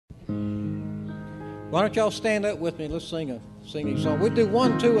Why don't y'all stand up with me? Let's sing these songs. We do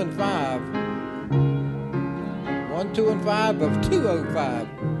 1, 2, and 5. 1, 2, and 5 of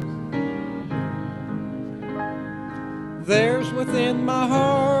 205. There's within my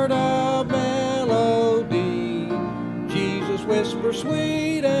heart a melody, Jesus whispers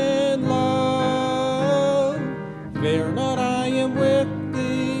sweet and low. Fear not, I am with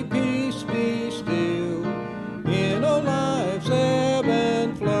thee, peace be still, in all life's ebb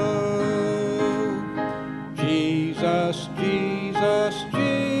and flow. Jesus, Jesus,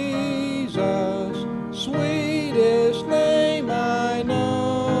 Jesus, sweetest name I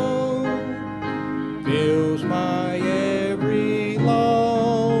know, fills my every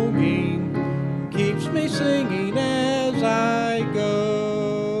longing, keeps me singing as I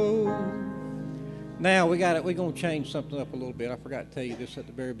go. Now we're going to change something up a little bit. I forgot to tell you this at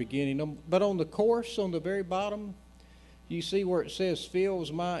the very beginning. But on the chorus, on the very bottom, you see where it says,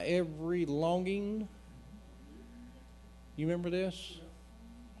 fills my every longing? You remember this?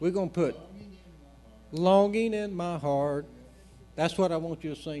 We're going to put longing in my heart. That's what I want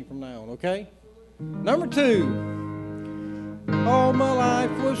you to sing from now on, okay? Number 2. All my life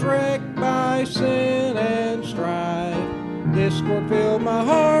was wrecked by sin and strife. Discord filled my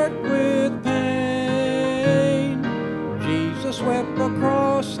heart with pain. Jesus swept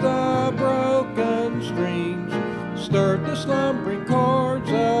across the broken streams, stirred the slumbering chords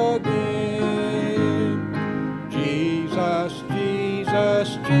again. Jesus,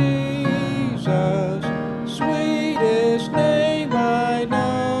 Jesus, Jesus, sweetest name I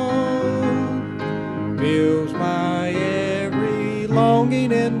know, fills my every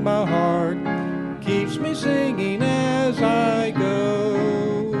longing in my heart, keeps me singing as I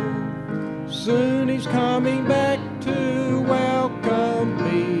go. Soon he's coming back to welcome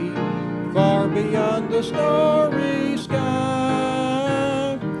me, far beyond the starry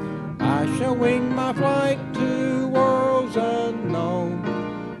sky. I shall wing my flight to worlds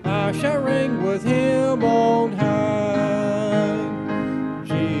unknown, I shall ring with him on high.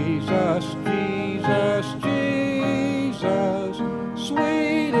 Jesus, Jesus, Jesus,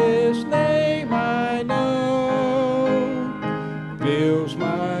 sweetest name I know, fills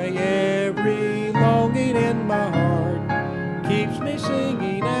my every longing in my heart, keeps me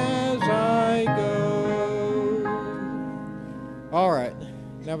singing as I go. All right,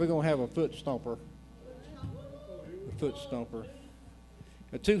 now we're going to have a foot stomper. A foot stomper.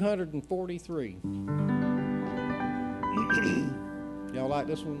 A 243. Y'all like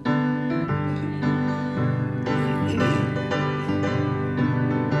this one?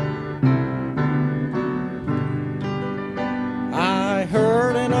 I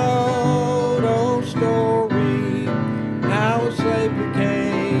heard an old story, how a Savior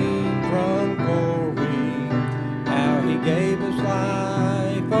came from glory, how he gave his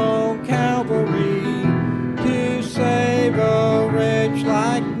life on Calvary to save a wretch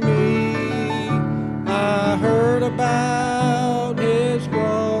like me. I heard about his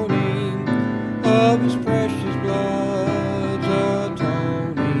groaning, of his precious blood's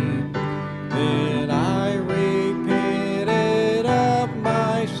atoning. Then I repented of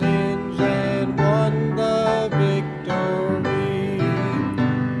my sins and won the victory.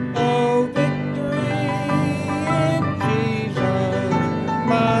 Oh, victory in Jesus,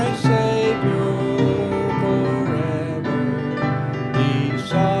 my Savior forever. He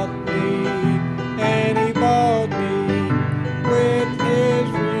sought me and he bought me with his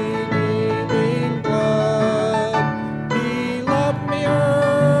redeeming blood. He loved me ere I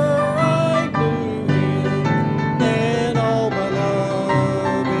knew him, and all my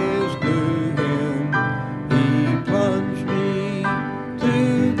love is due him. He plunged me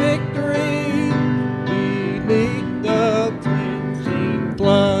to victory beneath the cleansing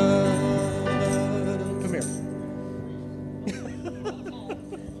flood. Come here.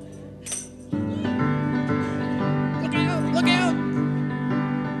 Look out! Look out!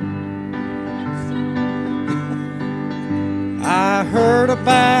 I heard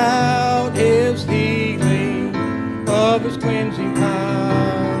about his healing, of his cleansing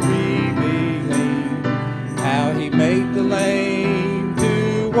power revealing, how he made the lame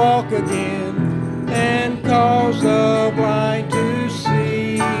to walk again and caused the blind to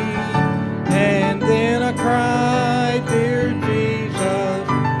see. And then I cried, dear Jesus,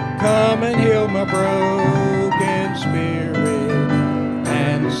 come and heal my broken spirit.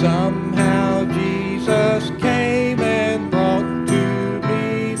 And somehow Jesus came and brought to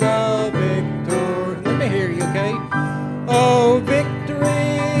me the victor. Let me hear you, okay? Oh,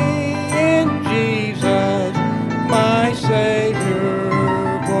 victory in Jesus, my Savior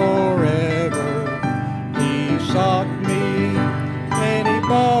forever. He sought me and he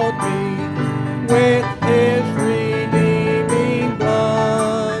bought me with his redeeming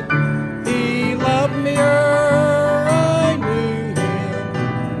blood. He loved me ere I knew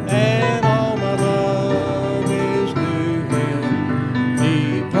him, and all my love is due him.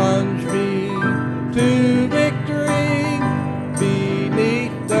 He plunged me to victory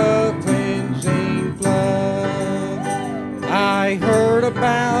beneath the cleansing flood. I heard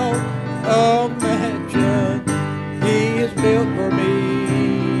about a mansion he has built for me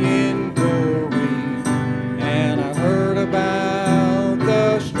in glory, and I heard about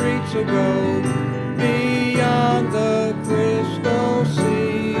the streets of gold beyond the crystal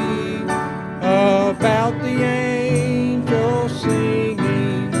sea, about the angels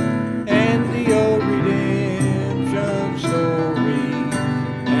singing and the old redemption story,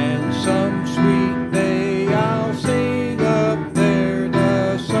 and some sweet day I'll sing up there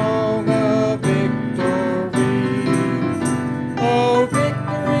the song of victory. Oh,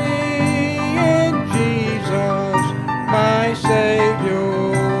 victory in Jesus, my Savior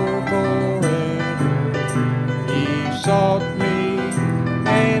forever. He sought me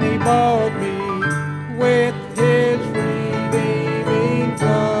and he bought me with his redeeming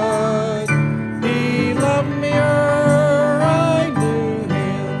blood. He loved me ere I knew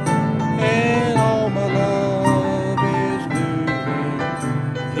him, and all my love is due him.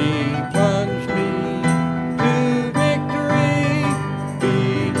 He plunged me to victory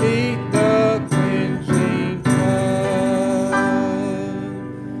beneath the cleansing flood.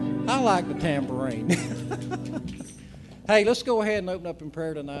 I like the tambourine. Hey, let's go ahead and open up in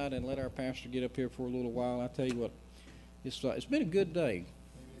prayer tonight and let our pastor get up here for a little while. I tell you what, it's been a good day,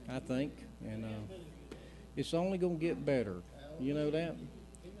 I think, and it's only going to get better. You know that?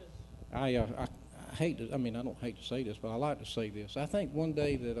 I hate to, I mean, I don't hate to say this, but I like to say this. I think one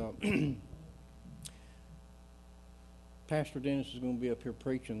day that Pastor Dennis is going to be up here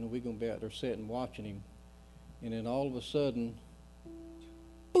preaching, and we're going to be out there sitting watching him, and then all of a sudden,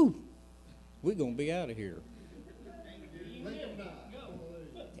 boo, we're going to be out of here.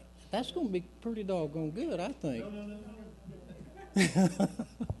 That's going to be pretty doggone good, I think.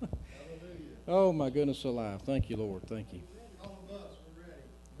 Oh, my goodness alive. Thank you, Lord. Thank you.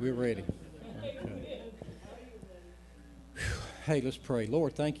 We're ready. Okay. Hey, let's pray.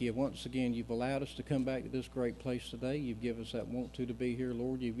 Lord, thank you. Once again, you've allowed us to come back to this great place today. You've given us that want to be here,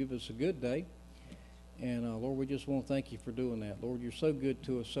 Lord. You've given us a good day. And, Lord, we just want to thank you for doing that. Lord, you're so good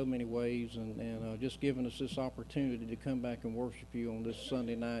to us so many ways, and just giving us this opportunity to come back and worship you on this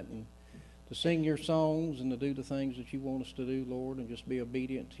Sunday night and to sing your songs and to do the things that you want us to do, Lord, and just be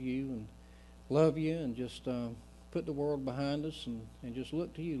obedient to you and love you and just put the world behind us and just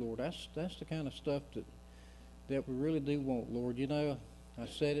look to you, Lord. That's the kind of stuff that we really do want, Lord. You know, I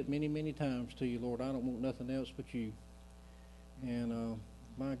said it many, many times to you, Lord, I don't want nothing else but you. And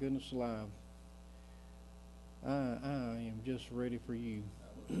my goodness alive, I am just ready for you.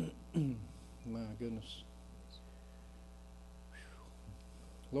 My goodness.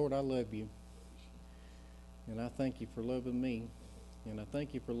 Lord, I love you. And I thank you for loving me. And I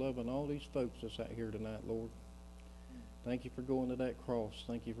thank you for loving all these folks that's out here tonight, Lord. Thank you for going to that cross.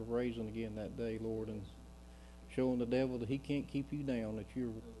 Thank you for raising again that day, Lord, and showing the devil that he can't keep you down, that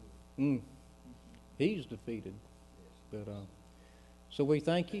you're, he's defeated. But so we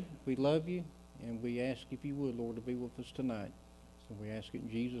thank you, we love you, and we ask if you would, Lord, to be with us tonight. So we ask it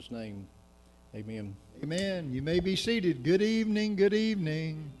in Jesus' name. Amen. Amen. You may be seated. Good evening. Good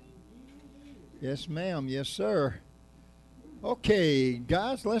evening. Yes, ma'am. Yes, sir. Okay,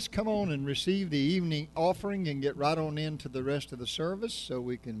 guys, let's come on and receive the evening offering and get right on into the rest of the service so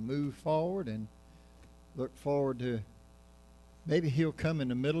we can move forward and look forward to maybe he'll come in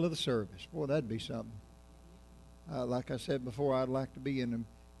the middle of the service. Boy, that'd be something. Like I said before, I'd like to be in the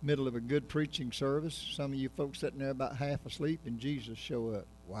middle of a good preaching service. Some of you folks sitting there about half asleep and Jesus show up.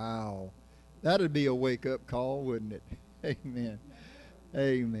 Wow. That'd be a wake-up call, wouldn't it? Amen.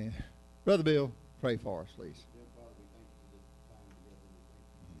 Amen. Brother Bill, pray for us, please.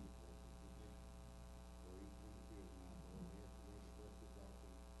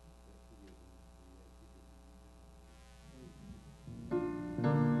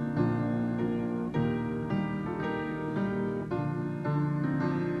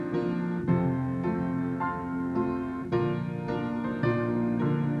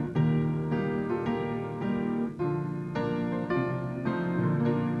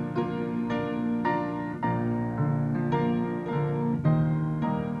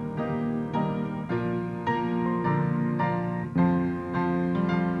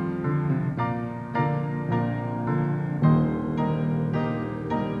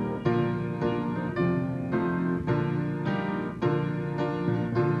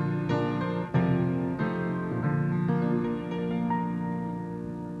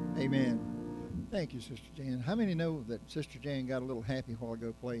 Thank you, Sister Jan. How many know that Sister Jan got a little happy while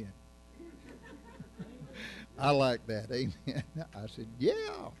ago playing? I like that. Amen. I said, yeah.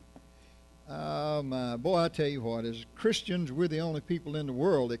 My boy, I tell you what, as Christians, we're the only people in the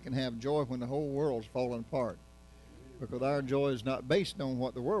world that can have joy when the whole world's falling apart. Because our joy is not based on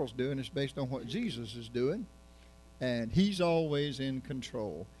what the world's doing, it's based on what Jesus is doing. And he's always in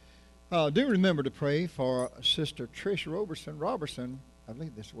control. Do remember to pray for Sister Trish Robertson. I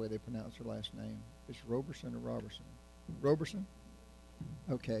believe that's the way they pronounce her last name. It's Robertson or Robertson? Robertson?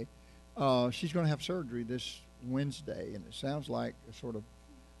 Okay. She's going to have surgery this Wednesday, and it sounds like a sort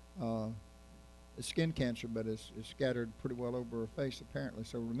of it's skin cancer, but it's scattered pretty well over her face apparently.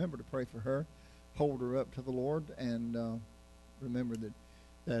 So remember to pray for her, hold her up to the Lord, and remember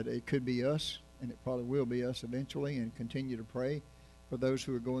that it could be us, and it probably will be us eventually, and continue to pray for those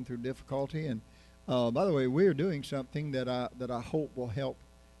who are going through difficulty. And by the way, we're doing something that I hope will help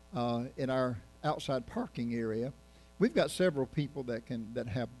in our outside parking area. We've got several people that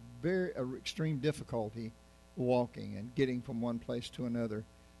have very extreme difficulty walking and getting from one place to another.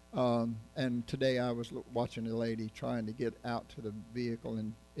 And today I was watching a lady trying to get out to the vehicle,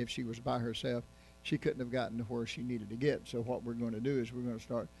 and if she was by herself, she couldn't have gotten to where she needed to get. So what we're going to do is we're going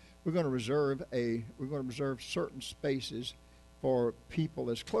to reserve certain spaces for people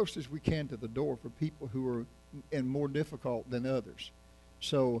as close as we can to the door for people who are in more difficult than others.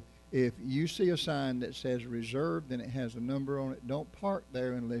 So if you see a sign that says reserved and it has a number on it, don't park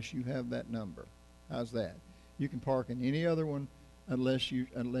there unless you have that number. How's that? You can park in any other one unless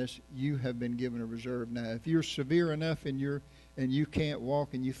you have been given a reserve. Now, if you're severe enough and you can't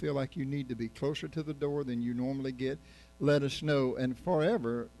walk and you feel like you need to be closer to the door than you normally get, let us know. And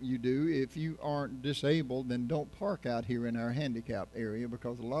forever you do, if you aren't disabled, then don't park out here in our handicap area,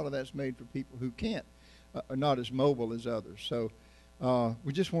 because a lot of that's made for people who can't, are not as mobile as others. So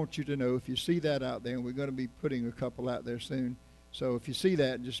we just want you to know, if you see that out there, and we're going to be putting a couple out there soon. So if you see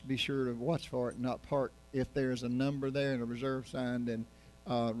that, just be sure to watch for it and not park. If there's a number there and a reserve sign, then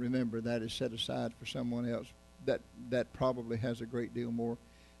remember that is set aside for someone else that probably has a great deal more.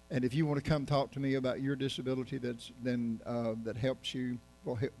 And if you want to come talk to me about your disability, that helps you,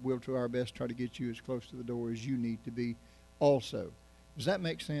 we'll do our best try to get you as close to the door as you need to be also. Does that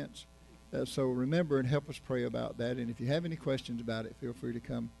make sense? So remember and help us pray about that. And if you have any questions about it, feel free to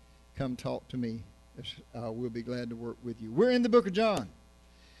come talk to me. We'll be glad to work with you. We're in the book of John,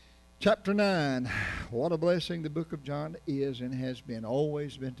 chapter 9. What a blessing the book of John is and has been,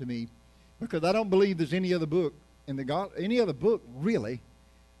 always been to me, because I don't believe there's any other book really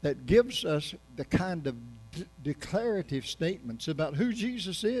that gives us the kind of declarative statements about who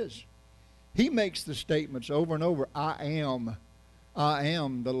Jesus is. He makes the statements over and over. I am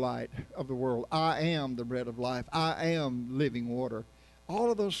the light of the world. I am the bread of life. I am living water.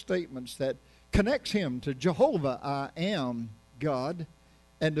 All of those statements that connects him to Jehovah, I am God.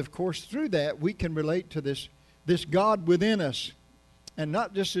 And of course, through that, we can relate to this God within us. And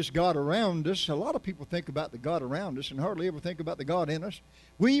not just this God around us. A lot of people think about the God around us and hardly ever think about the God in us.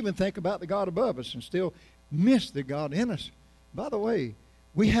 We even think about the God above us and still miss the God in us. By the way,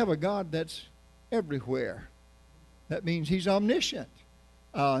 we have a God that's everywhere. That means he's omniscient.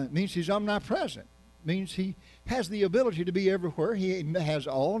 It means he's omnipresent. It means he has the ability to be everywhere. He has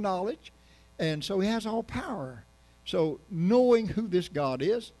all knowledge, and so he has all power. So knowing who this God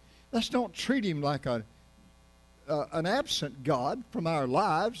is, let's don't treat him like an absent God from our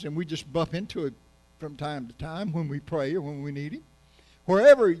lives, and we just bump into it from time to time when we pray or when we need him.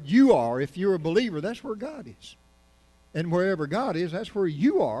 Wherever you are, if you're a believer, that's where God is. And wherever God is, that's where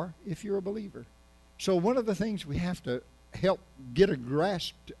you are if you're a believer. So one of the things we have to help get a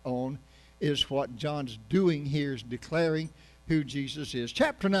grasp on is what John's doing here, is declaring who Jesus is.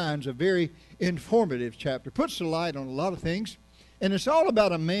 Chapter 9 is a very informative chapter. Puts the light on a lot of things, and it's all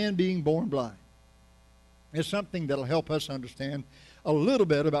about a man being born blind. It's something that'll help us understand a little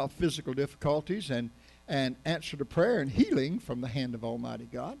bit about physical difficulties and answer to prayer and healing from the hand of Almighty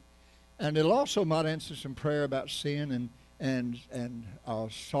God. And it'll also might answer some prayer about sin and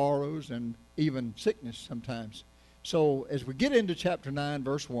sorrows and even sickness sometimes. So as we get into chapter 9,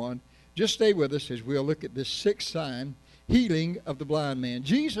 verse 1, just stay with us as we'll look at this sixth sign, healing of the blind man.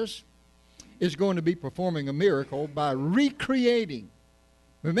 Jesus is going to be performing a miracle by recreating.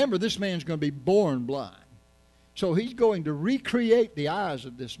 Remember, this man's going to be born blind. So he's going to recreate the eyes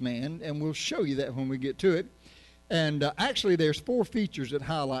of this man, and we'll show you that when we get to it. And actually, there's 4 features that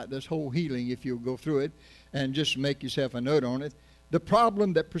highlight this whole healing if you'll go through it and just make yourself a note on it. The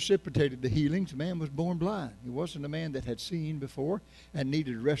problem that precipitated the healings, the man was born blind. He wasn't a man that had seen before and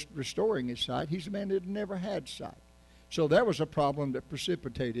needed restoring his sight. He's a man that had never had sight. So that was a problem that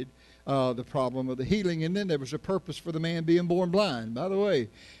precipitated the problem of the healing. And then there was a purpose for the man being born blind. By the way,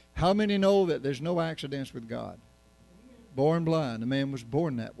 how many know that there's no accidents with God? Born blind. The man was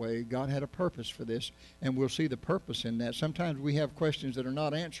born that way. God had a purpose for this, and we'll see the purpose in that. Sometimes we have questions that are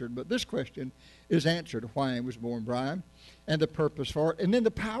not answered, but this question is answered, why he was born blind, and the purpose for it, and then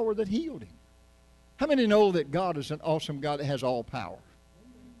the power that healed him. How many know that God is an awesome God that has all power?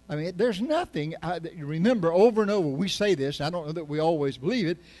 I mean, there's nothing, remember, over and over, we say this, I don't know that we always believe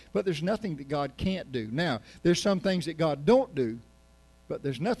it, but there's nothing that God can't do. Now, there's some things that God don't do, but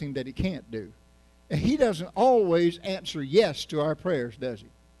there's nothing that he can't do. And he doesn't always answer yes to our prayers, does he?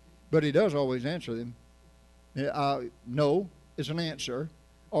 But he does always answer them. No is an answer,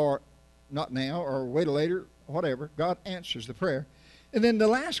 or not now, or wait a later, whatever. God answers the prayer. And then the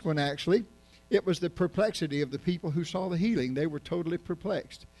last one, actually, it was the perplexity of the people who saw the healing. They were totally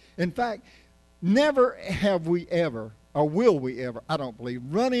perplexed. In fact, never have we ever, or will we ever, I don't believe,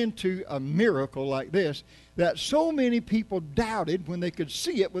 run into a miracle like this that so many people doubted when they could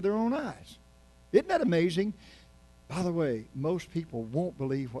see it with their own eyes. Isn't that amazing? By the way, most people won't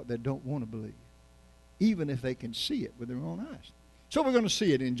believe what they don't want to believe, even if they can see it with their own eyes. So we're going to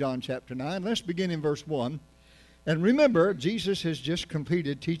see it in John chapter 9. Let's begin in verse 1. And remember, Jesus has just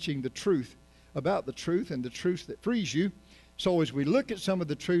completed teaching the truth about the truth and the truth that frees you. So as we look at some of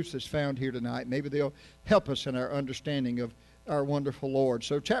the truths that's found here tonight, maybe they'll help us in our understanding of our wonderful Lord.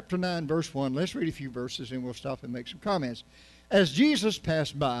 So chapter 9, verse 1, let's read a few verses and we'll stop and make some comments. As Jesus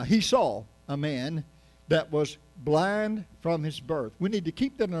passed by, he saw a man that was blind from his birth. We need to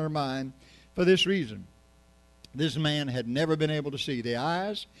keep that in our mind for this reason. This man had never been able to see. The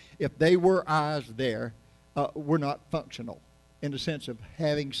eyes, if they were eyes there, were not functional in the sense of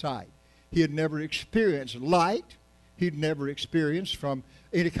having sight. He had never experienced light. He'd never experienced from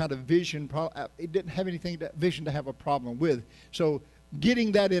any kind of vision. He didn't have anything that vision to have a problem with. So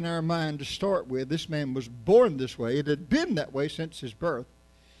getting that in our mind to start with, this man was born this way. It had been that way since his birth.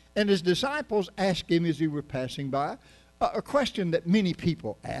 And his disciples asked him as he were passing by a question that many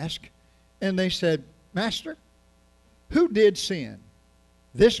people ask. And they said, Master, who did sin,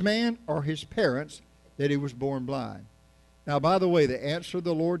 this man or his parents, that he was born blind? Now, by the way, the answer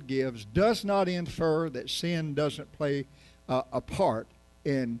the Lord gives does not infer that sin doesn't play a part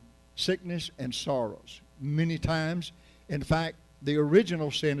in sickness and sorrows. Many times, in fact, the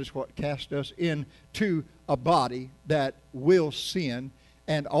original sin is what cast us into a body that will sin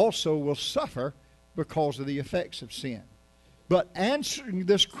and also will suffer because of the effects of sin. But answering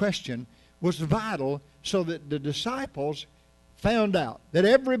this question was vital so that the disciples found out that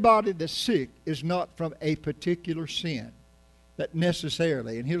everybody that's sick is not from a particular sin, that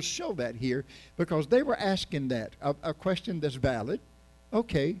necessarily, and he'll show that here, because they were asking that, a question that's valid.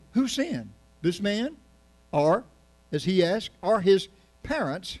 Okay, who sinned? This man? Or, as he asked, are his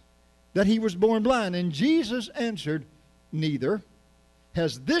parents that he was born blind? And Jesus answered, neither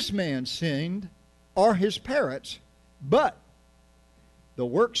has this man sinned or his parents, but the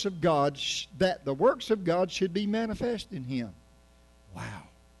works of God, that the works of God should be manifest in him. Wow.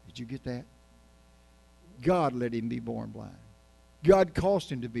 Did you get that? God let him be born blind. God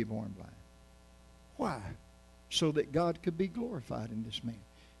caused him to be born blind. Why? So that God could be glorified in this man.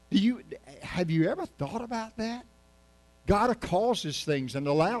 Have you ever thought about that? God causes things and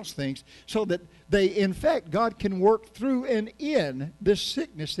allows things so that they, in fact, God can work through and in this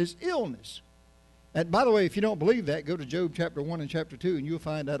sickness, this illness. And by the way, if you don't believe that, go to Job chapter 1 and chapter 2 and you'll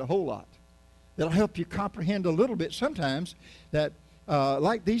find out a whole lot. That'll help you comprehend a little bit sometimes that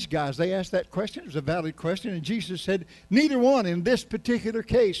like these guys, they asked that question. It was a valid question, and Jesus said, neither one in this particular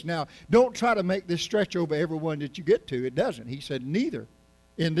case. Now, don't try to make this stretch over everyone that you get to. It doesn't. He said, neither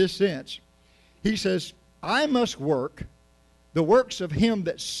in this sense. He says, I must work the works of him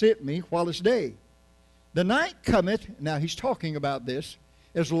that sent me while it's day. The night cometh, now he's talking about this,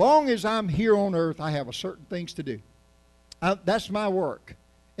 as long as I'm here on earth, I have certain things to do. That's my work.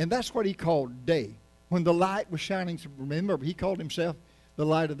 And that's what he called day. When the light was shining, remember, he called himself the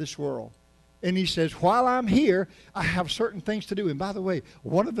light of this world. And he says, while I'm here, I have certain things to do. And by the way,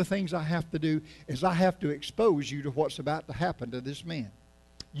 one of the things I have to do is I have to expose you to what's about to happen to this man.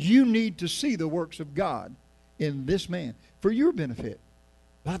 You need to see the works of God in this man for your benefit.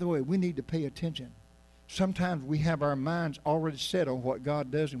 By the way, we need to pay attention. Sometimes we have our minds already set on what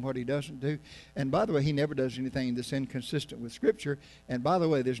God does and what he doesn't do. And by the way, he never does anything that's inconsistent with Scripture. And by the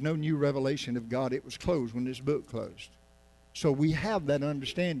way, there's no new revelation of God. It was closed when this book closed. So we have that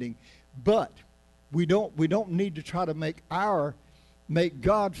understanding. But we don't need to try to make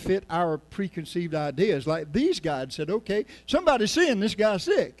God fit our preconceived ideas. Like these guys said, okay, somebody's saying this guy's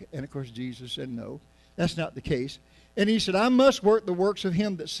sick. And of course, Jesus said no. That's not the case. And he said, I must work the works of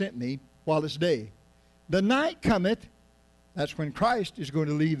him that sent me while it's day. The night cometh, that's when Christ is going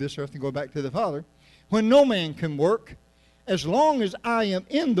to leave this earth and go back to the Father, when no man can work. As long as I am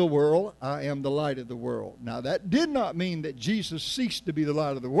in the world, I am the light of the world. Now, that did not mean that Jesus ceased to be the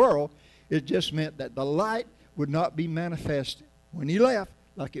light of the world. It just meant that the light would not be manifest when he left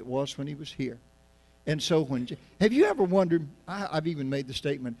like it was when he was here. And so have you ever wondered, I've even made the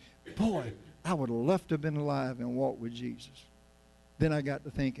statement, boy, I would have loved to have been alive and walked with Jesus. Then I got to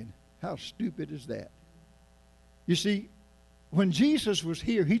thinking, how stupid is that? You see, when Jesus was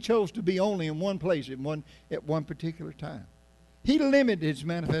here, he chose to be only in one place at one particular time. He limited his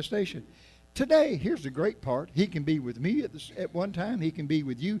manifestation. Today, here's the great part. He can be with me at one time. He can be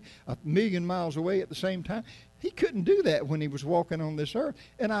with you 1,000,000 miles away at the same time. He couldn't do that when he was walking on this earth.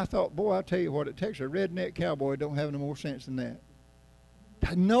 And I thought, boy, I'll tell you what, it takes a redneck cowboy don't have no more sense than that.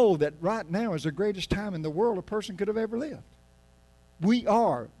 I know that right now is the greatest time in the world a person could have ever lived. We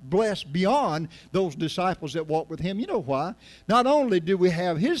are blessed beyond those disciples that walked with him. You know why? Not only do we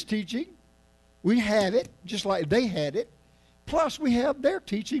have his teaching, we have it just like they had it, plus we have their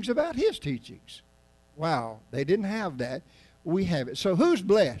teachings about his teachings. Wow, they didn't have that. We have it. So who's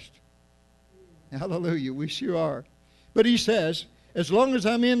blessed? Hallelujah, we sure are. But he says, as long as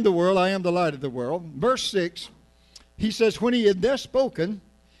I'm in the world, I am the light of the world. Verse 6, he says, when he had thus spoken,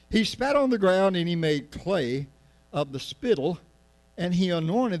 he spat on the ground and he made clay of the spittle, and he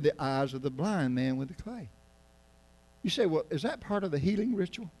anointed the eyes of the blind man with the clay. You say, well, is that part of the healing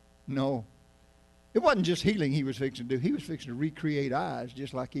ritual? No. It wasn't just healing he was fixing to do. He was fixing to recreate eyes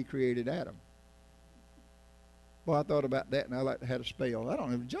just like he created Adam. Well, I thought about that, and I like to have a spell. I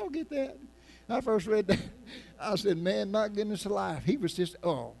don't know. Did y'all get that? I first read that. I said, man, my goodness alive. He was just,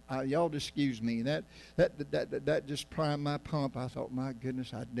 y'all just excuse me. That just primed my pump. I thought, my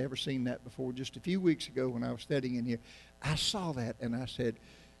goodness, I'd never seen that before. Just a few weeks ago when I was studying in here, I saw that, and I said,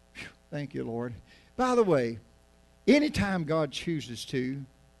 thank you, Lord. By the way, anytime God chooses to,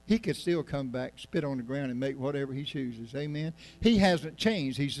 he could still come back, spit on the ground, and make whatever he chooses. Amen? He hasn't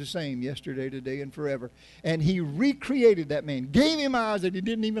changed. He's the same yesterday, today, and forever. And he recreated that man, gave him eyes that he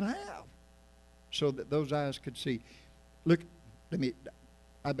didn't even have, so that those eyes could see. Look,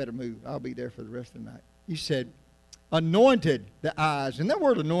 I better move. I'll be there for the rest of the night. He said, anointed the eyes. And that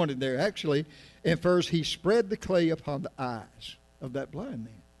word anointed there actually infers he spread the clay upon the eyes of that blind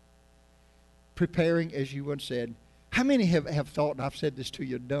man. Preparing, as you once said. How many have thought, and I've said this to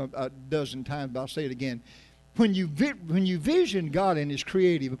you a dozen times, but I'll say it again. When you vision God in his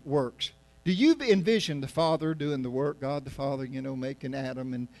creative works, do you envision the Father doing the work, God the Father, making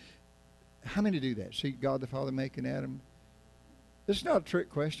Adam? And how many do that? See God the Father making Adam? It's not a trick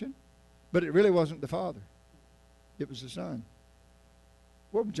question, but it really wasn't the Father. It was the Son.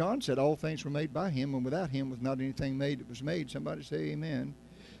 Well, John said all things were made by him, and without him was not anything made that was made. Somebody say amen.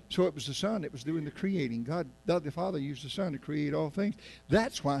 So it was the Son that was doing the creating. God the Father used the Son to create all things.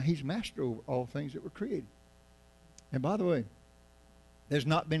 That's why he's master over all things that were created. And by the way, there's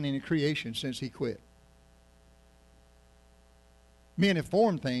not been any creation since he quit. Men have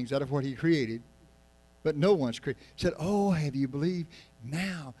formed things out of what he created, but no one's created. Said, oh, have you believed?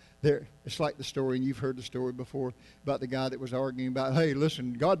 Now, it's like the story, and you've heard the story before, about the guy that was arguing about, hey,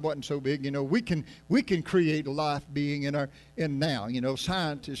 listen, God wasn't so big, we can create a life being in now.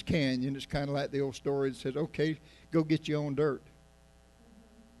 Scientists can, and it's kind of like the old story that says, okay, go get your own dirt.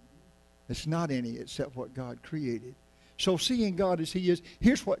 It's not any except what God created. So seeing God as he is,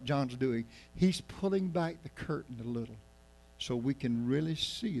 here's what John's doing. He's pulling back the curtain a little so we can really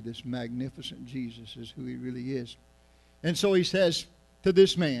see this magnificent Jesus as who he really is. And so he says to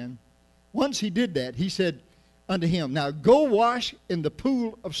this man, once he did that, he said unto him, now go wash in the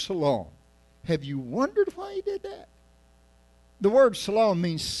pool of Siloam. Have you wondered why he did that? The word Siloam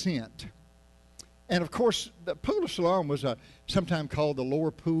means sent. And of course, the pool of Siloam was sometimes called the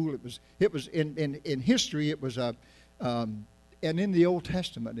lower pool. It was in history, it was and in the Old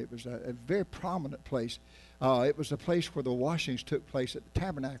Testament, it was a very prominent place. It was a place where the washings took place at the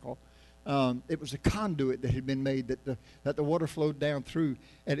tabernacle. It was a conduit that had been made that the water flowed down through,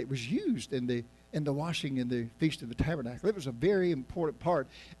 and it was used in the washing in the Feast of the Tabernacle. It was a very important part.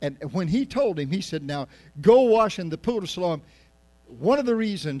 And when he told him, he said, now go wash in the pool of Siloam. One of the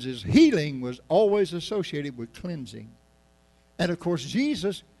reasons is healing was always associated with cleansing. And of course,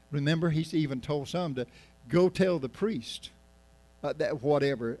 Jesus, remember, he's even told some to go tell the priest. that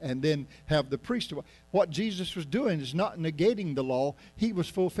whatever, and then have the priest. What Jesus was doing is not negating the law. He was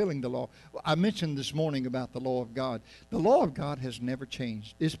fulfilling the law. I mentioned this morning about the law of God. The law of God has never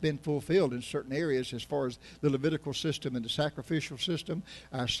changed. It's been fulfilled in certain areas as far as the Levitical system and the sacrificial system.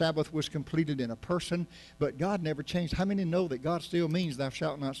 Our Sabbath was completed in a person, but God never changed. How many know that God still means thou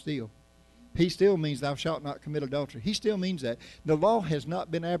shalt not steal? He still means thou shalt not commit adultery. He still means that. The law has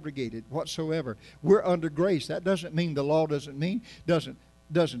not been abrogated whatsoever. We're under grace. That doesn't mean the law doesn't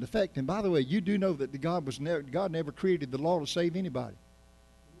affect. And by the way, you do know that God never created the law to save anybody.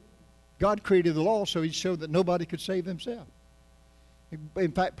 God created the law so he showed that nobody could save themselves.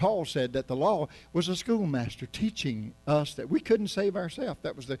 In fact, Paul said that the law was a schoolmaster teaching us that we couldn't save ourselves.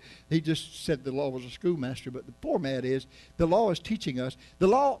 He just said the law was a schoolmaster, but the format is the law is teaching us. The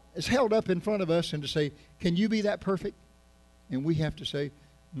law is held up in front of us and to say, can you be that perfect? And we have to say,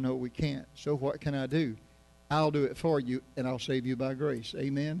 no, we can't. So what can I do? I'll do it for you, and I'll save you by grace.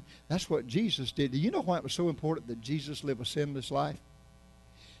 Amen? That's what Jesus did. Do you know why it was so important that Jesus live a sinless life?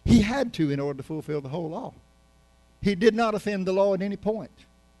 He had to in order to fulfill the whole law. He did not offend the law at any point.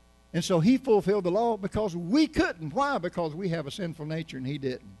 And so he fulfilled the law because we couldn't. Why? Because we have a sinful nature and he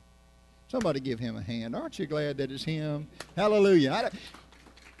didn't. Somebody give him a hand. Aren't you glad that it's him? Hallelujah.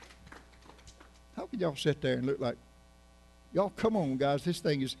 How could y'all sit there and look like, y'all come on guys, this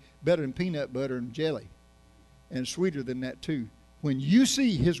thing is better than peanut butter and jelly. And sweeter than that too. When you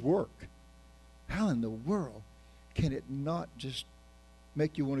see his work, how in the world can it not just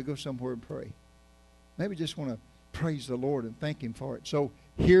make you want to go somewhere and pray? Maybe just want to praise the Lord and thank him for it. So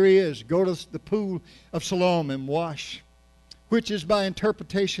here he is. Go to the pool of Siloam and wash, which is by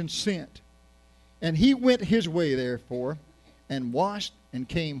interpretation sent. And he went his way, therefore, and washed and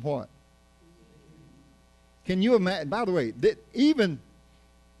came what? Can you imagine? By the way,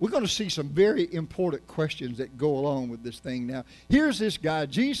 we're going to see some very important questions that go along with this thing now. Here's this guy.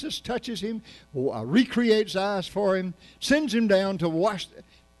 Jesus touches him, recreates eyes for him, sends him down to wash.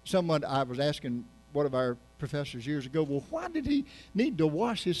 Someone, I was asking one of our professors years ago, well, why did he need to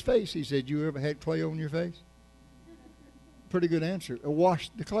wash his face? He said, you ever had clay on your face? Pretty good answer. Wash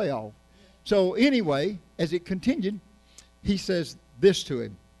the clay off. So anyway, as it continued, he says this to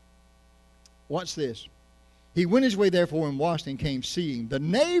him. Watch this. He went his way, therefore, and washed and came seeing. The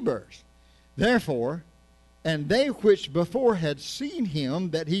neighbors, therefore, and they which before had seen him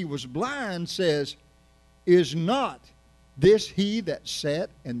that he was blind, says, is not this he that sat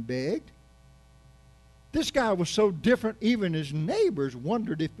and begged? This guy was so different, even his neighbors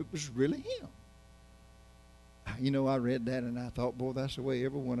wondered if it was really him. You know, I read that and I thought, boy, that's the way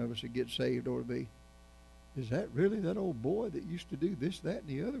every one of us would get saved ought to be. Is that really that old boy that used to do this, that, and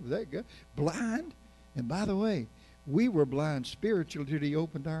the other? Was that guy blind? And by the way, we were blind spiritually till he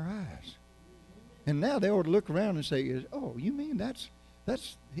opened our eyes. And now they ought to look around and say, oh, you mean that's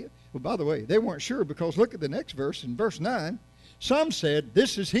him? Well, by the way, they weren't sure because look at the next verse. In verse 9, some said,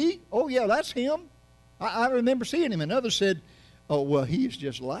 this is he? Oh, yeah, that's him. I remember seeing him. And others said, oh, well, he's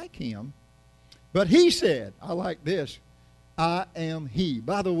just like him. But he said, I like this, I am he.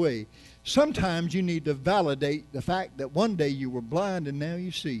 By the way, sometimes you need to validate the fact that one day you were blind and now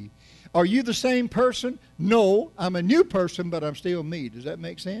you see. Are you the same person? No, I'm a new person, but I'm still me. Does that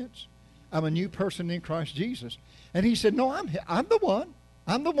make sense? I'm a new person in Christ Jesus. And he said, no, I'm the one.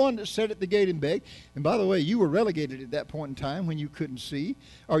 I'm the one that sat at the gate and begged. And by the way, you were relegated at that point in time when you couldn't see,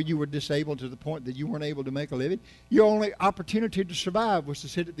 or you were disabled to the point that you weren't able to make a living. Your only opportunity to survive was to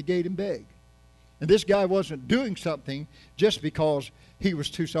sit at the gate and beg. And this guy wasn't doing something just because he was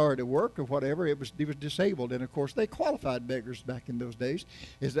too sorry to work or whatever. He was disabled. And, of course, they qualified beggars back in those days,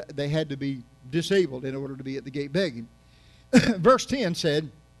 is that they had to be disabled in order to be at the gate begging. Verse 10 said,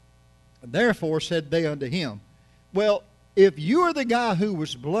 therefore said they unto him, well, if you are the guy who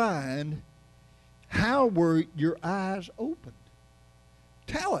was blind, how were your eyes opened?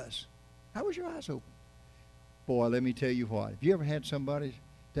 Tell us. How was your eyes opened? Boy, let me tell you what. Have you ever had somebody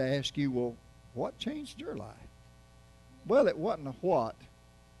to ask you, well, what changed your life? Well, it wasn't a what.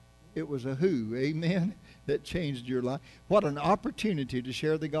 It was a who, amen, that changed your life. What an opportunity to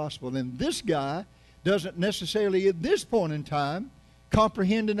share the gospel. And this guy doesn't necessarily at this point in time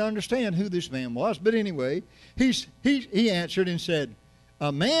comprehend and understand who this man was. But anyway, he answered and said,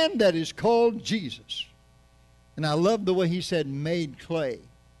 a man that is called Jesus. And I love the way he said made clay.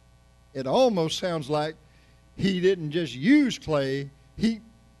 It almost sounds like he didn't just use clay. Did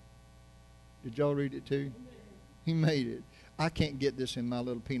y'all read it too? He made it. I can't get this in my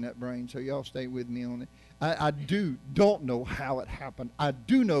little peanut brain, so y'all stay with me on it. I don't know how it happened. I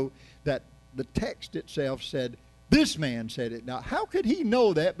do know that the text itself said, this man said it. Now, how could he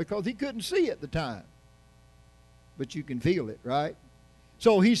know that? Because he couldn't see at the time. but you can feel it, right?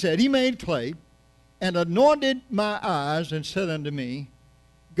 So he said, he made clay and anointed my eyes and said unto me,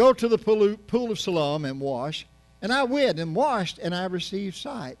 go to the pool of Siloam and wash. And I went and washed, and I received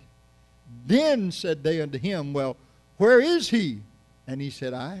sight. Then said they unto him, well, where is he? And he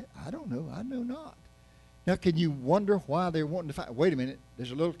said, I don't know. I know not. Now, can you wonder why they're wanting to find? Wait a minute.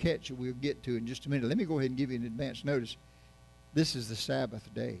 There's a little catch that we'll get to in just a minute. Let me go ahead and give you an advance notice. This is the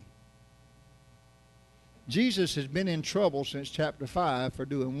Sabbath day. Jesus has been in trouble since chapter 5 for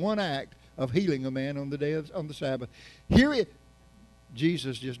doing one act of healing a man on the Sabbath.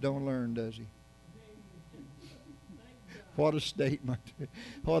 Jesus just don't learn, does he? What a statement.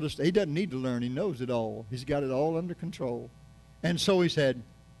 He doesn't need to learn. He knows it all. He's got it all under control. And so he said,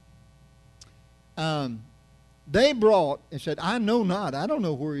 they brought and said, I know not. I don't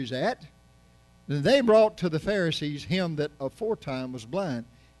know where he's at. And they brought to the Pharisees him that aforetime was blind.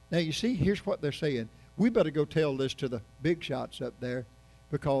 Now you see, here's what they're saying. We better go tell this to the big shots up there,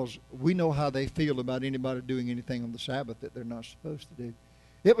 because we know how they feel about anybody doing anything on the Sabbath that they're not supposed to do.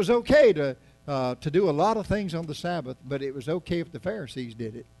 It was okay to do a lot of things on the Sabbath, but it was okay if the Pharisees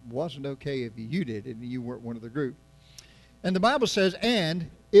did it. It wasn't okay if you did it and you weren't one of the group. And the Bible says, and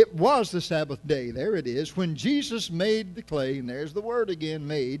it was the Sabbath day, there it is, when Jesus made the clay, and there's the word again,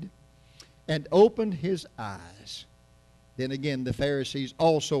 made, and opened his eyes. Then again the Pharisees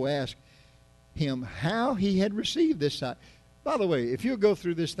also asked him how he had received this sight. By the way, if you'll go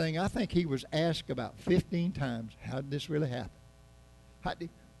through this thing, I think he was asked about 15 times, how did this really happen?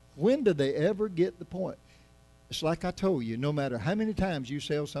 When did they ever get the point? It's like I told you, no matter how many times you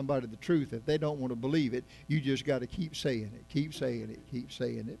tell somebody the truth, if they don't want to believe it, you just got to keep saying it, keep saying it, keep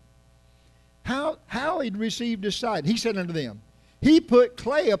saying it. How he'd received his sight. He said unto them, he put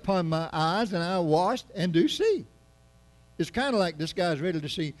clay upon my eyes, and I washed and do see. It's kind of like this guy's ready to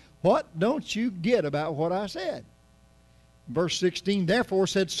see, what don't you get about what I said? Verse 16, therefore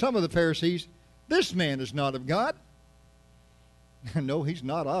said some of the Pharisees, this man is not of God. No, he's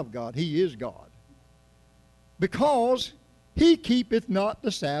not of God. He is God. Because he keepeth not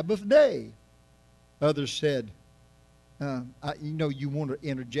the Sabbath day. Others said, you want to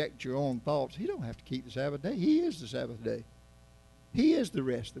interject your own thoughts. He don't have to keep the Sabbath day. He is the Sabbath day. He is the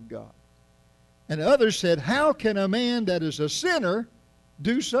rest of God. And others said, how can a man that is a sinner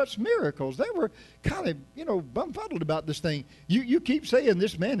do such miracles? They were kind of, bumfuddled about this thing. You keep saying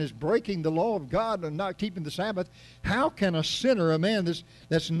this man is breaking the law of God and not keeping the Sabbath. How can a sinner, a man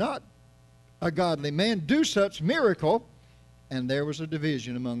that's not a godly man, do such miracle? And there was a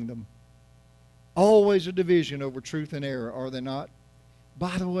division among them. Always a division over truth and error, are there not?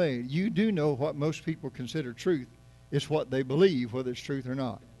 By the way, you do know what most people consider truth is what they believe, whether it's truth or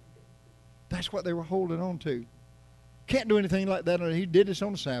not. That's what they were holding on to. Can't do anything like that. He did this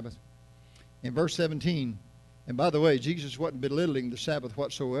on the Sabbath. In verse 17, and by the way, Jesus wasn't belittling the Sabbath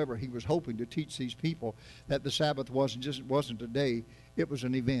whatsoever. He was hoping to teach these people that the Sabbath wasn't a day. It was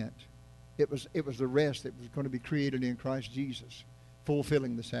an event. It was the rest that was going to be created in Christ Jesus,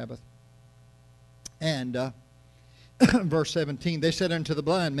 fulfilling the Sabbath. And verse 17, they said unto the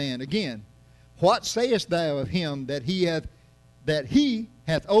blind man again, what sayest thou of him that he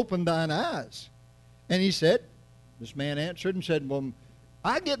hath opened thine eyes? And he said, this man answered and said, well,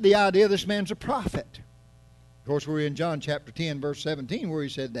 I get the idea this man's a prophet. Of course, we're in John chapter 10, verse 17, where he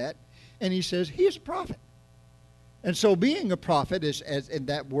said that. And he says, he is a prophet. And so being a prophet, and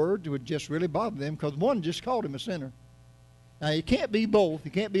that word would just really bother them, because one just called him a sinner. Now, you can't be both. You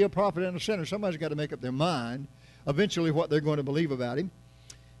can't be a prophet and a sinner. Somebody's got to make up their mind eventually what they're going to believe about him.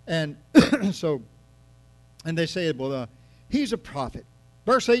 And and they said, well, he's a prophet.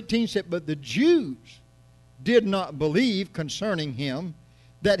 Verse 18 said, but the Jews did not believe concerning him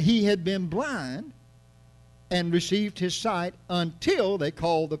that he had been blind and received his sight until they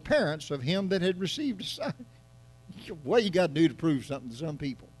called the parents of him that had received his sight. What you got to do to prove something to some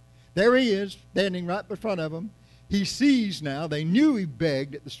people? There he is, standing right in front of them. He sees now. They knew he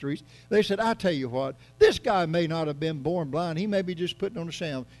begged at the streets. They said, I tell you what, this guy may not have been born blind. He may be just putting on a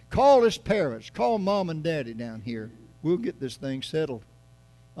sham. Call his parents. Call mom and daddy down here. We'll get this thing settled.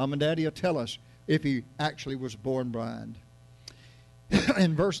 Mom and daddy will tell us if he actually was born blind.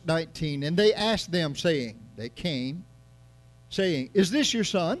 In verse 19, and they asked them, saying, they came, saying, is this your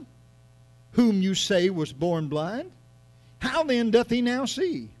son, whom you say was born blind? How then doth he now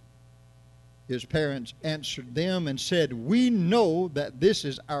see? His parents answered them and said, we know that this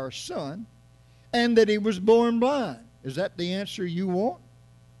is our son, and that he was born blind. Is that the answer you want?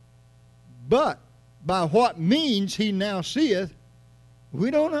 But by what means he now seeth,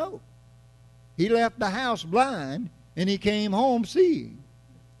 we don't know. He left the house blind, and he came home seeing.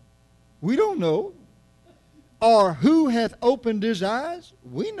 We don't know. or who hath opened his eyes?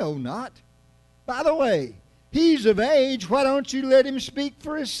 We know not. By the way, he's of age. Why don't you let him speak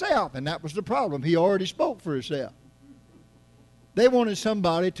for himself? And that was the problem. He already spoke for himself. They wanted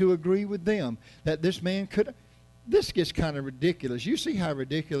somebody to agree with them that this man could. This gets kind of ridiculous. You see how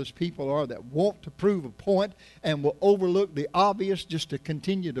ridiculous people are that want to prove a point and will overlook the obvious just to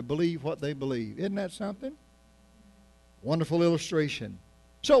continue to believe what they believe. Isn't that something? Wonderful illustration.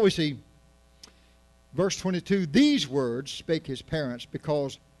 So we see, verse 22, these words spake his parents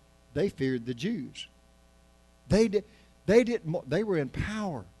because they feared the Jews. They were in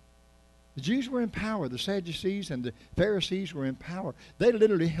power. The Jews were in power. The Sadducees and the Pharisees were in power. They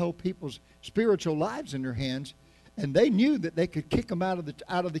literally held people's spiritual lives in their hands, and they knew that they could kick them out of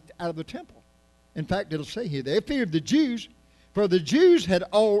the temple. In fact, it'll say here, they feared the Jews, for the Jews had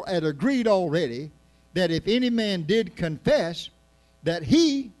agreed already that if any man did confess that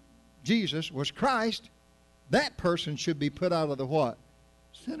he, Jesus, was Christ, that person should be put out of the what?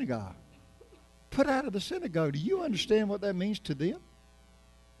 Synagogue. Put out of the synagogue. Do you understand what that means to them?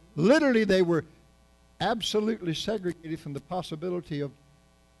 Literally, they were absolutely segregated from the possibility of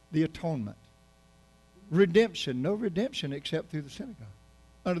the atonement. Redemption, no redemption except through the synagogue,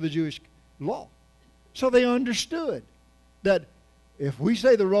 under the Jewish law. So they understood that if we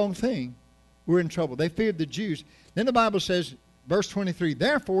say the wrong thing, we're in trouble. They feared the Jews. Then the Bible says, verse 23,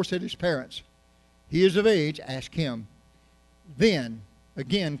 therefore said his parents, he is of age, ask him. Then,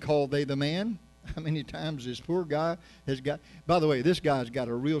 again, called they the man. How many times this poor guy has got... By the way, this guy's got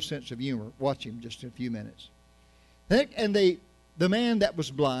a real sense of humor. Watch him just in a few minutes. And the man that was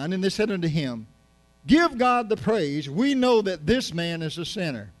blind, and they said unto him, give God the praise. We know that this man is a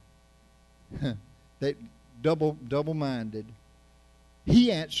sinner. They double-minded.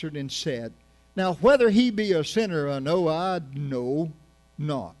 He answered and said, now whether he be a sinner or no, I know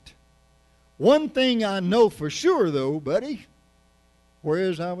not. One thing I know for sure, though, buddy,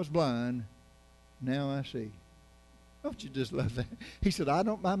 whereas I was blind, now I see. Don't you just love that? He said,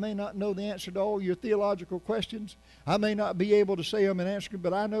 I may not know the answer to all your theological questions. I may not be able to say them and answer them,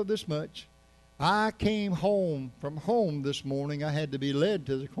 but I know this much. I came home from home this morning. I had to be led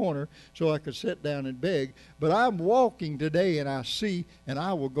to the corner so I could sit down and beg. But I'm walking today and I see, and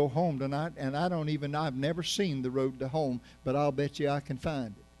I will go home tonight, and I've never seen the road to home, but I'll bet you I can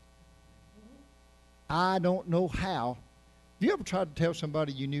find it. I don't know how. Have you ever tried to tell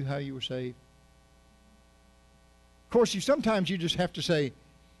somebody you knew how you were saved? Of course, sometimes you just have to say,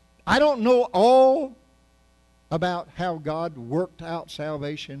 I don't know all about how God worked out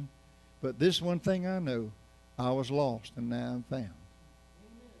salvation, but this one thing I know, I was lost and now I'm found.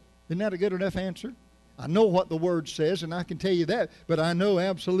 Isn't that a good enough answer? I know what the Word says, and I can tell you that, but I know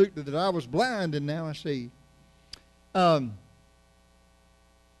absolutely that I was blind and now I see. Wow.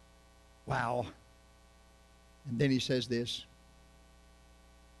 And then he says this.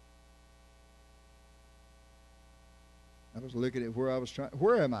 I was looking at where I was trying.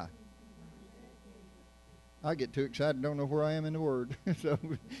 Where am I? I get too excited, don't know where I am in the Word. So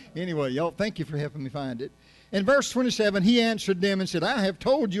anyway, y'all, thank you for helping me find it. In verse 27, he answered them and said, I have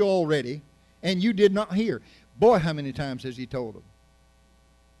told you already, and you did not hear. Boy, how many times has he told them?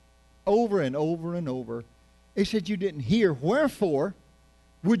 Over and over and over. He said, you didn't hear. Wherefore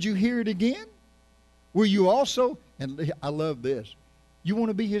would you hear it again? Will you also, and I love this, you want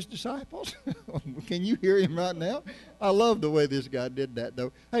to be his disciples? Can you hear him right now? I love the way this guy did that,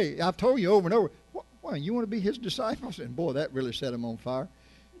 though. Hey, I've told you over and over, why, you want to be his disciples? And boy, that really set him on fire.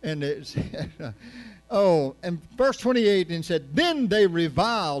 And it's, and verse 28, and said, then they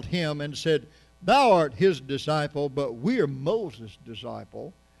reviled him and said, thou art his disciple, but we're Moses'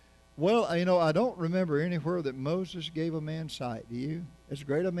 disciple. Well, I don't remember anywhere that Moses gave a man sight. Do you? As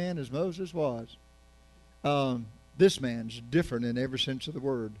great a man as Moses was. This man's different in every sense of the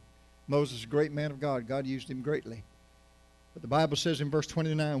word. Moses is a great man of God. God used him greatly. But the Bible says in verse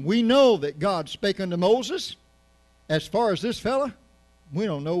 29, we know that God spake unto Moses. As far as this fella, we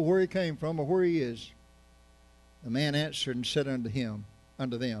don't know where he came from or where he is. The man answered and said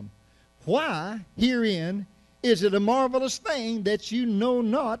unto them, why herein is it a marvelous thing that you know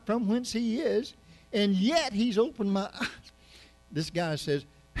not from whence he is, and yet he's opened my eyes. This guy says,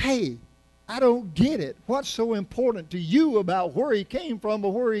 hey, I don't get it. What's so important to you about where he came from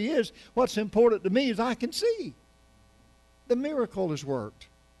or where he is? What's important to me is I can see. The miracle has worked.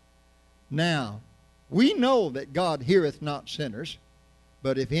 Now, we know that God heareth not sinners,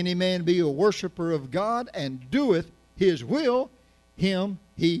 but if any man be a worshiper of God and doeth his will, him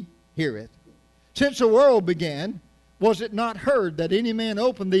he heareth. Since the world began, was it not heard that any man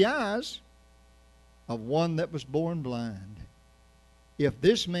opened the eyes of one that was born blind? If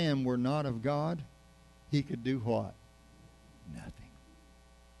this man were not of God, he could do what? Nothing.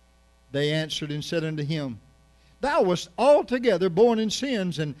 They answered and said unto him, Thou wast altogether born in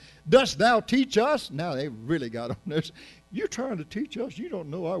sins, and dost thou teach us? Now they really got on this. You're trying to teach us? You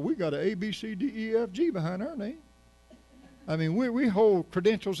don't know. We got an A, B, C, D, E, F, G behind our name. I mean, we hold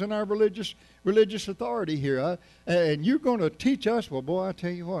credentials in our religious authority here. And you're going to teach us? Well, boy, I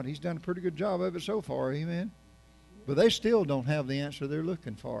tell you what, he's done a pretty good job of it so far. Amen. But they still don't have the answer they're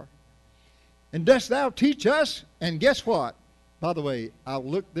looking for. And dost thou teach us? And guess what? By the way, I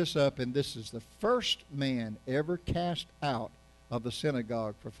looked this up, and this is the first man ever cast out of the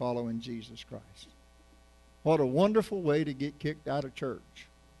synagogue for following Jesus Christ. What a wonderful way to get kicked out of church.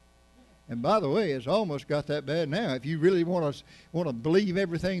 And by the way, it's almost got that bad now. If you really want to believe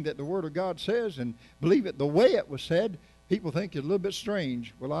everything that the Word of God says and believe it the way it was said, people think it's a little bit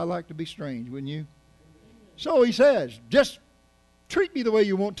strange. Well, I like to be strange, wouldn't you? So he says, just treat me the way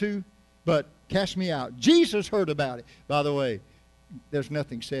you want to, but cast me out. Jesus heard about it. By the way, there's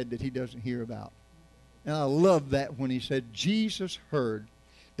nothing said that he doesn't hear about. And I love that when he said Jesus heard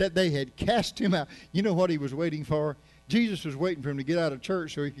that they had cast him out. You know what he was waiting for? Jesus was waiting for him to get out of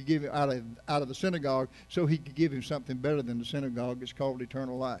church so he could give him out of the synagogue so he could give him something better than the synagogue. It's called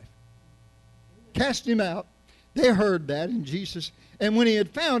eternal life. Cast him out. They heard that in Jesus. And when he had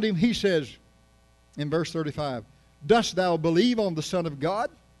found him, he says in verse 35, Dost thou believe on the Son of God?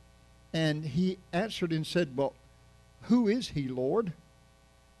 And he answered and said, Well, who is he, Lord,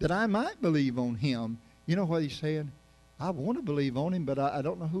 that I might believe on him? You know what he's saying? I want to believe on him, but I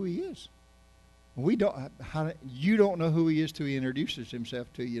don't know who he is. You don't know who he is till he introduces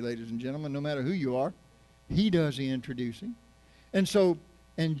himself to you, ladies and gentlemen, no matter who you are. He does the introducing. And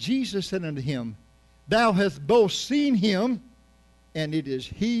Jesus said unto him, Thou hast both seen him, and it is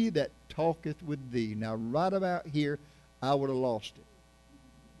he that talketh with thee. Now, right about here, I would have lost it.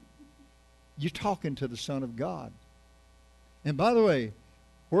 You're talking to the Son of God. And by the way,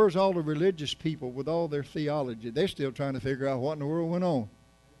 where's all the religious people with all their theology? They're still trying to figure out what in the world went on.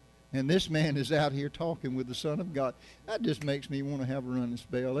 And this man is out here talking with the Son of God. That just makes me want to have a running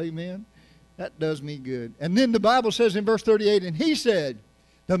spell. Amen? That does me good. And then the Bible says in verse 38, And he said,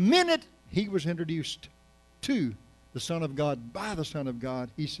 the minute he was introduced to the Son of God by the Son of God,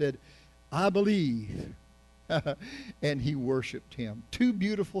 he said, I believe. And he worshiped him. Two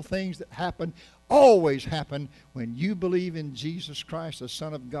beautiful things that happen, always happen when you believe in Jesus Christ, the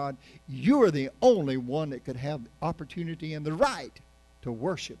Son of God. You're the only one that could have the opportunity and the right to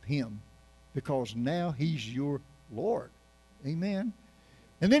worship him, because now he's your Lord. Amen.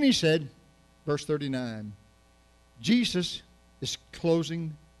 And then he said, verse 39, Jesus is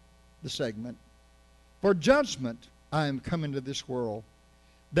closing the segment. For judgment I am come into this world,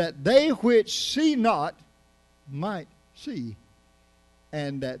 that they which see not might see,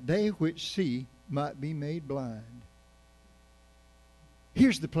 and that they which see might be made blind.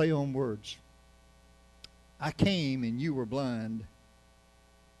 Here's the play on words. I came and you were blind.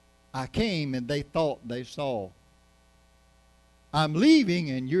 I came and they thought they saw. I'm leaving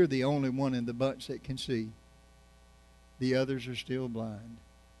and you're the only one in the bunch that can see. The others are still blind.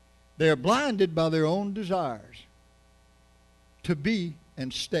 They're blinded by their own desires to be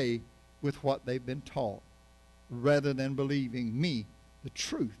and stay with what they've been taught, rather than believing me, the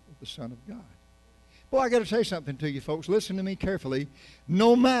truth of the Son of God. Boy, I got to say something to you folks. Listen to me carefully.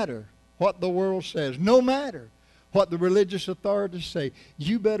 No matter what the world says, no matter what the religious authorities say,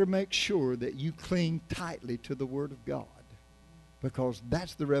 you better make sure that you cling tightly to the Word of God, because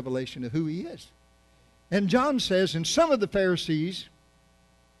that's the revelation of who he is. And John says, and some of the Pharisees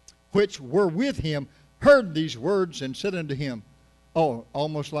which were with him heard these words and said unto him, oh,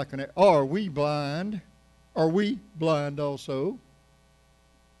 almost like are we blind? Are we blind also?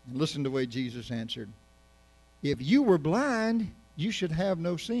 And listen to the way Jesus answered. If you were blind, you should have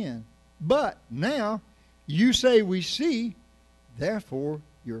no sin. But now you say we see, therefore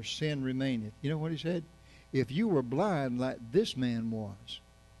your sin remaineth. You know what he said? If you were blind like this man was,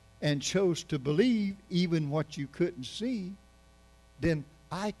 and chose to believe even what you couldn't see, then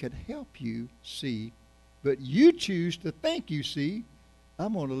I could help you see. But you choose to think you see,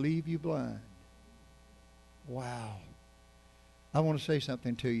 I'm going to leave you blind. Wow. I want to say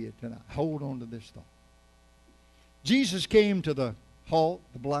something to you tonight. Hold on to this thought. Jesus came to the halt,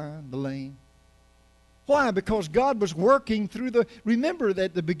 the blind, the lame. Why? Because God was working through remember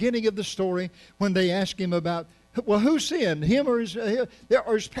at the beginning of the story when they asked him about, well, who sinned, him or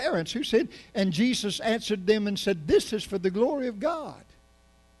his parents? Who sinned? And Jesus answered them and said, this is for the glory of God.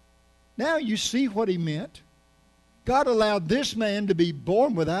 Now you see what he meant. God allowed this man to be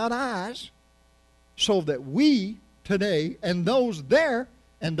born without eyes so that we today and those there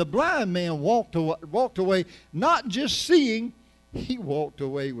And the blind man walked away not just seeing, he walked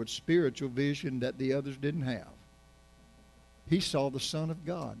away with spiritual vision that the others didn't have. He saw the Son of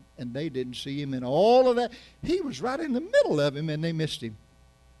God, and they didn't see him, and all of that. He was right in the middle of him, and they missed him.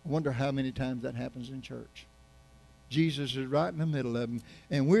 I wonder how many times that happens in church. Jesus is right in the middle of them,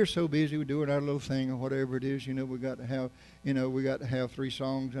 and we're so busy with doing our little thing or whatever it is. We got to have 3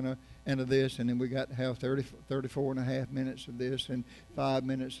 songs and a this, and then we got to have 34 and a half minutes of this and 5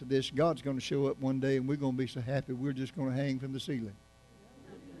 minutes of this. God's going to show up one day, and we're going to be so happy we're just going to hang from the ceiling.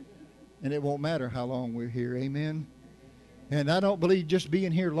 And it won't matter how long we're here. Amen? And I don't believe just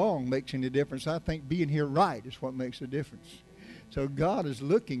being here long makes any difference. I think being here right is what makes a difference. So God is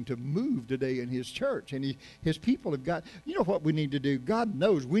looking to move today in his church. And his people have got, you know what we need to do? God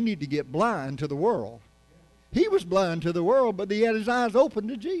knows we need to get blind to the world. He was blind to the world, but he had his eyes open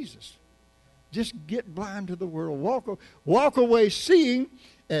to Jesus. Just get blind to the world. Walk away seeing,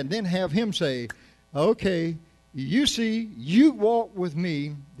 and then have him say, okay, you see, you walk with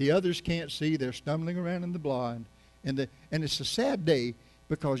me. The others can't see. They're stumbling around in the blind. And it's a sad day,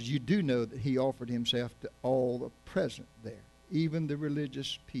 because you do know that he offered himself to all the present there, even the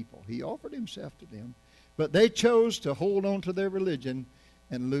religious people. He offered himself to them, but they chose to hold on to their religion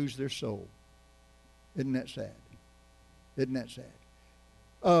and lose their soul. Isn't that sad? Isn't that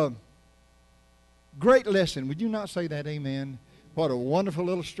sad? Great lesson. Would you not say that? Amen. What a wonderful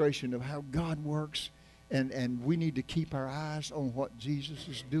illustration of how God works. And we need to keep our eyes on what Jesus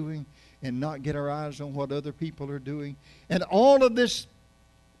is doing and not get our eyes on what other people are doing. And all of this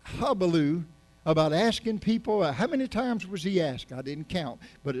hullabaloo about asking people, how many times was he asked? I didn't count,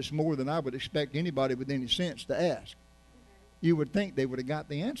 but it's more than I would expect anybody with any sense to ask. You would think they would have got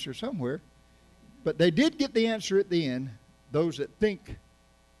the answer somewhere. But they did get the answer at the end. Those that think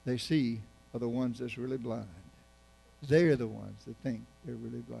they see are the ones that's really blind. They're the ones that think they're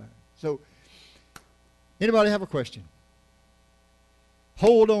really blind. So, anybody have a question?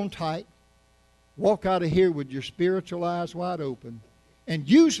 Hold on tight. Walk out of here with your spiritual eyes wide open. And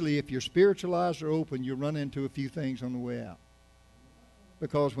usually if your spiritual eyes are open, you'll run into a few things on the way out.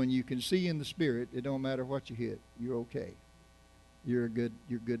 Because when you can see in the Spirit, it don't matter what you hit. You're okay. You're good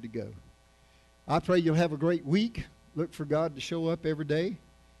to go. I pray you'll have a great week. Look for God to show up every day.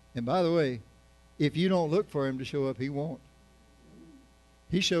 And by the way, if you don't look for him to show up, he won't.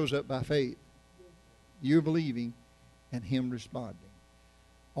 He shows up by faith. You're believing and him responding.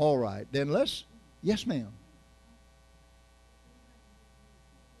 All right. Then yes, ma'am.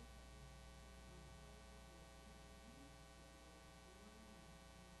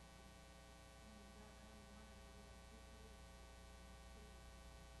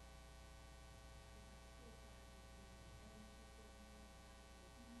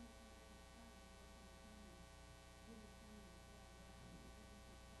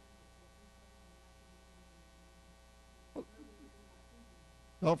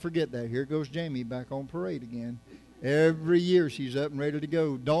 Don't forget that. Here goes Jamie back on parade again. Every year she's up and ready to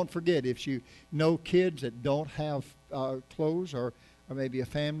go. Don't forget, if you know kids that don't have clothes or maybe a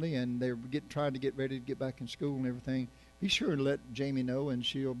family and they're trying to get ready to get back in school and everything, be sure to let Jamie know and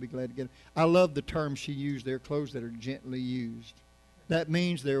she'll be glad to get them. I love the term she used there, clothes that are gently used. That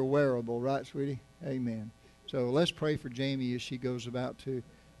means they're wearable, right, sweetie? Amen. So let's pray for Jamie as she goes about to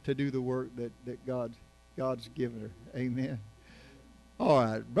do the work that God's given her. Amen. All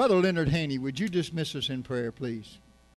right. Brother Leonard Haney, would you dismiss us in prayer, please?